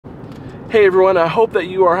Hey everyone, I hope that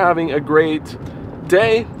you are having a great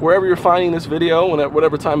day wherever you're finding this video and at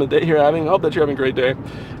whatever time of day you're having. I hope that you're having a great day.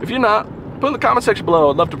 If you're not, put in the comment section below.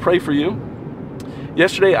 I'd love to pray for you.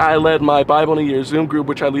 Yesterday I led my Bible in a Year Zoom group,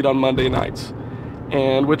 which I lead on Monday nights,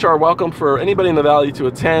 and which are welcome for anybody in the Valley to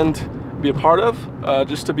attend, be a part of,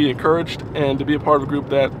 just to be encouraged and to be a part of a group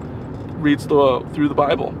that reads through the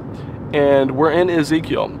Bible. And we're in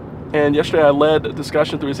Ezekiel. And yesterday I led a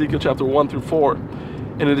discussion through Ezekiel chapter 1 through 4.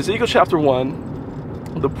 And in Ezekiel chapter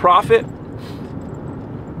 1, the prophet,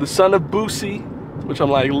 the son of Boosie, which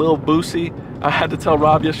I'm like, Lil Boosie. I had to tell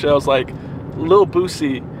Rob yesterday, I was like, Lil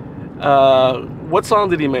Boosie, what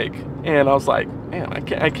song did he make? And I was like, man, I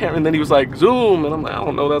can't. And then he was like, Zoom. And I'm like, I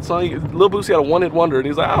don't know that song. Lil Boosie had a one-hit wonder. And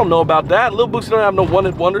he's like, I don't know about that. Lil Boosie don't have no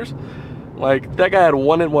one-hit wonders. Like, that guy had a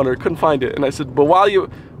one-hit wonder. Couldn't find it. And I said, but while you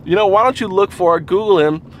know, why don't you look for it, Google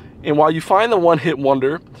him, and while you find the one-hit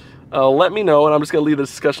wonder, let me know, and I'm just going to leave the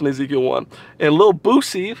discussion to Ezekiel 1. And Lil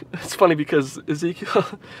Boosie, it's funny because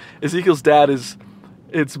Ezekiel's dad it's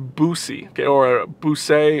Boosie, okay, or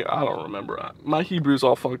Bousay, I don't remember. My Hebrew's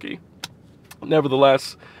all funky.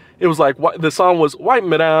 Nevertheless, it was like, the song was, wipe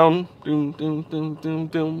me down, doom, doom, doom, doom,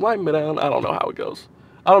 doom, wipe me down. I don't know how it goes.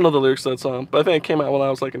 I don't know the lyrics to that song, but I think it came out when I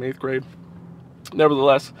was like in 8th grade.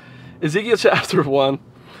 Nevertheless, Ezekiel chapter 1,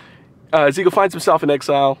 Ezekiel finds himself in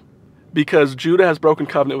exile because Judah has broken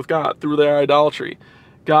covenant with God through their idolatry.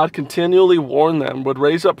 God continually warned them, would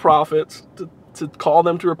raise up prophets to call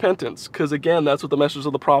them to repentance, because again, that's what the message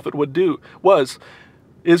of the prophet would do, was,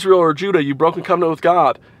 Israel or Judah, you've broken covenant with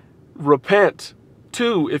God, repent.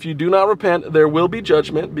 2, if you do not repent, there will be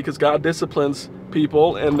judgment, because God disciplines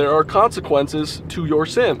people and there are consequences to your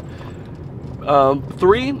sin.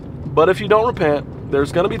 3, but if you don't repent,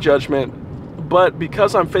 there's going to be judgment, but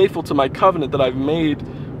because I'm faithful to my covenant that I've made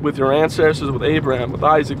with your ancestors, with Abraham, with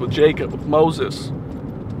Isaac, with Jacob, with Moses,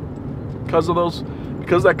 because of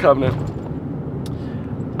that covenant,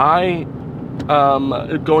 I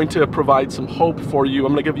am going to provide some hope for you.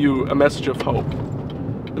 I'm going to give you a message of hope.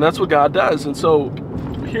 And that's what God does. And so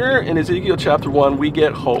here in Ezekiel chapter 1, we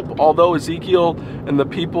get hope. Although Ezekiel and the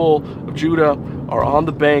people of Judah are on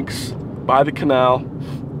the banks by the canal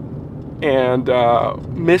and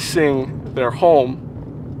missing their home,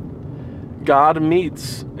 God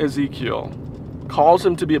meets Ezekiel, calls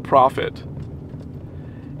him to be a prophet,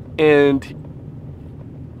 and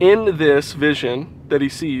in this vision that he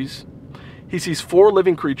sees 4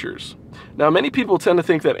 living creatures. Now, many people tend to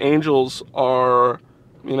think that angels are,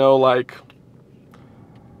 you know, like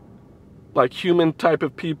human type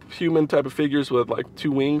of figures with like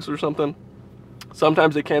 2 wings or something.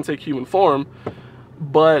 Sometimes they can take human form,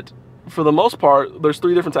 but for the most part, there's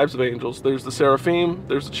 3 different types of angels. There's the seraphim,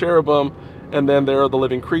 there's the cherubim, and then there are the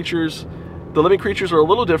living creatures. The living creatures are a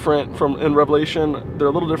little different in Revelation. They're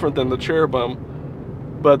a little different than the cherubim.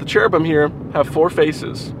 But the cherubim here have 4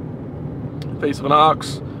 faces. Face of an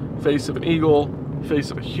ox, face of an eagle,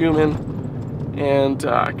 face of a human, and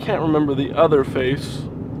I can't remember the other face.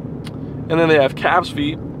 And then they have calves'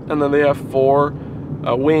 feet, and then they have 4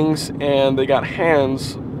 wings, and they got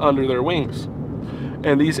hands under their wings.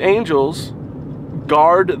 And these angels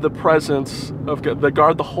guard the presence of God. They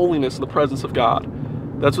guard the holiness and the presence of God.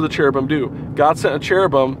 That's what the cherubim do. God sent a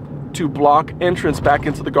cherubim to block entrance back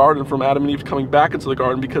into the garden from Adam and Eve coming back into the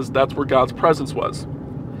garden, because that's where God's presence was.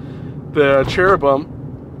 The cherubim,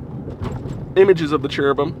 images of the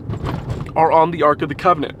cherubim, are on the Ark of the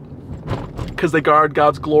Covenant because they guard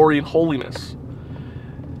God's glory and holiness.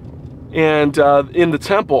 And in the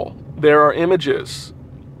temple, there are images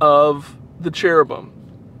of the cherubim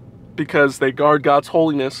because they guard God's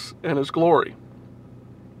holiness and his glory.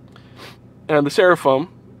 And the seraphim,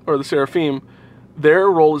 or the seraphim, their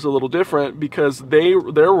role is a little different because their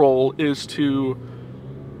role is to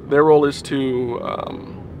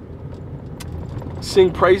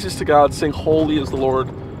sing praises to God, sing holy is the Lord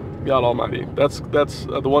God Almighty. That's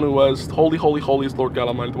the one who was, holy, holy, holy is the Lord God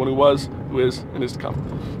Almighty, the one who was, who is, and is to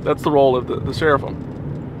come. That's the role of the seraphim.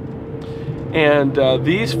 And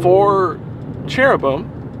these 4 cherubim,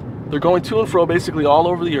 they're going to and fro basically all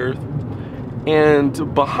over the earth,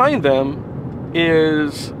 and behind them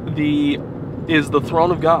is the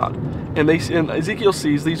throne of God. And Ezekiel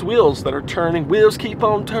sees these wheels that are turning. Wheels keep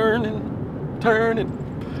on turning,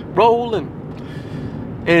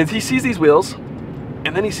 rolling. And he sees these wheels,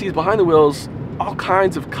 and then he sees behind the wheels all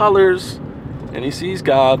kinds of colors, and he sees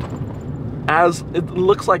God as, it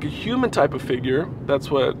looks like a human type of figure. That's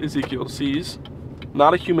what Ezekiel sees.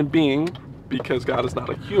 Not a human being, because God is not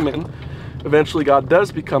a human. Eventually God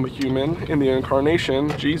does become a human in the incarnation,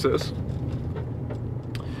 Jesus.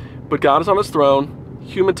 But God is on his throne,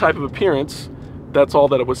 human type of appearance, That's all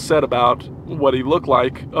that it was said about what he looked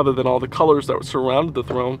like, other than all the colors that surrounded the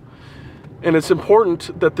throne. And it's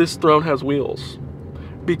important that this throne has wheels,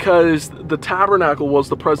 because the tabernacle was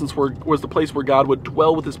the place where God would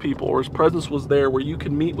dwell with his people, or his presence was there where you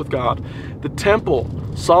could meet with God. The temple,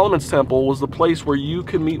 Solomon's temple, was the place where you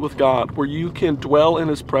can meet with God, where you can dwell in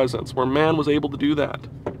his presence, where man was able to do that.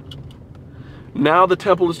 Now the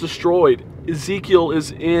temple is destroyed. Ezekiel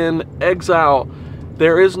is in exile.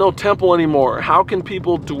 There is no temple anymore. How can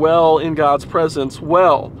people dwell in God's presence?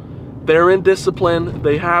 Well, they're in discipline,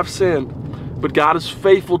 they have sinned, but God is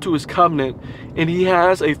faithful to his covenant, and he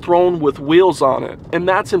has a throne with wheels on it. And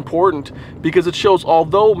that's important, because it shows,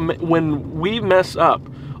 although when we mess up,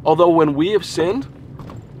 although when we have sinned,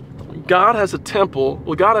 God has a temple,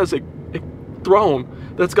 well, God has a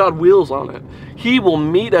throne that's got wheels on it. He will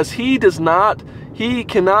meet us. He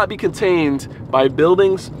cannot be contained by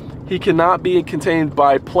buildings. He cannot be contained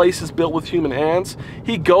by places built with human hands.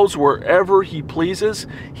 He goes wherever he pleases.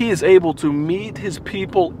 He is able to meet his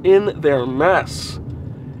people in their mess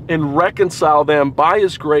and reconcile them by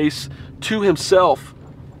his grace to himself.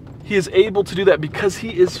 He is able to do that because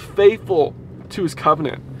he is faithful to his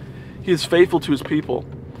covenant. He is faithful to his people.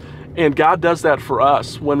 And God does that for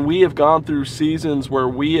us when we have gone through seasons where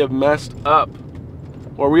we have messed up,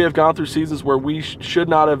 or we have gone through seasons where we should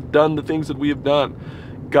not have done the things that we have done.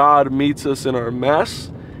 God meets us in our mess.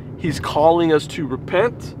 He's calling us to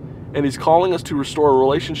repent, and he's calling us to restore a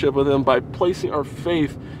relationship with him by placing our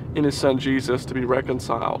faith in his son Jesus to be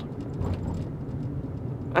reconciled.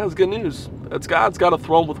 That's good news. God's got a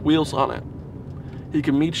throne with wheels on it. He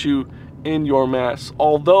can meet you in your mess.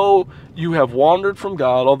 Although you have wandered from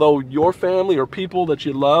God, although your family or people that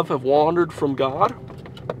you love have wandered from God,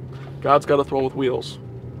 God's got a throne with wheels.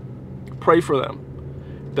 Pray for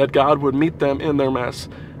them, that God would meet them in their mess.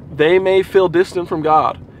 They may feel distant from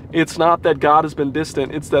God. It's not that God has been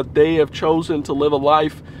distant. It's that they have chosen to live a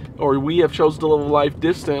life, or we have chosen to live a life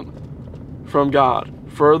distant from God.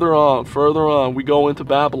 Further on, we go into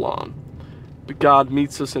Babylon. But God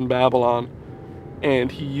meets us in Babylon,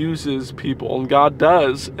 and he uses people. And God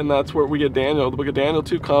does, and that's where we get Daniel. The book of Daniel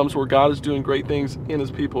 2 comes, where God is doing great things in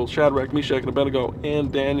his people. Shadrach, Meshach, and Abednego,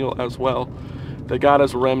 and Daniel as well. That God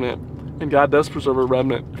has a remnant. And God does preserve a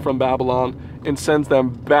remnant from Babylon and sends them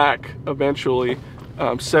back eventually,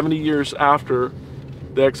 70 years after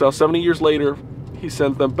the exile. 70 years later, he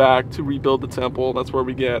sends them back to rebuild the temple. That's where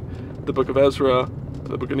we get the book of Ezra,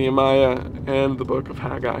 the book of Nehemiah, and the book of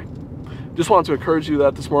Haggai. Just wanted to encourage you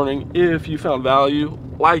that this morning, if you found value,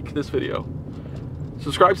 like this video.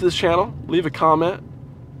 Subscribe to this channel, leave a comment,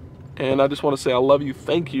 and I just want to say I love you.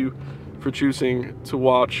 Thank you for choosing to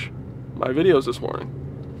watch my videos this morning.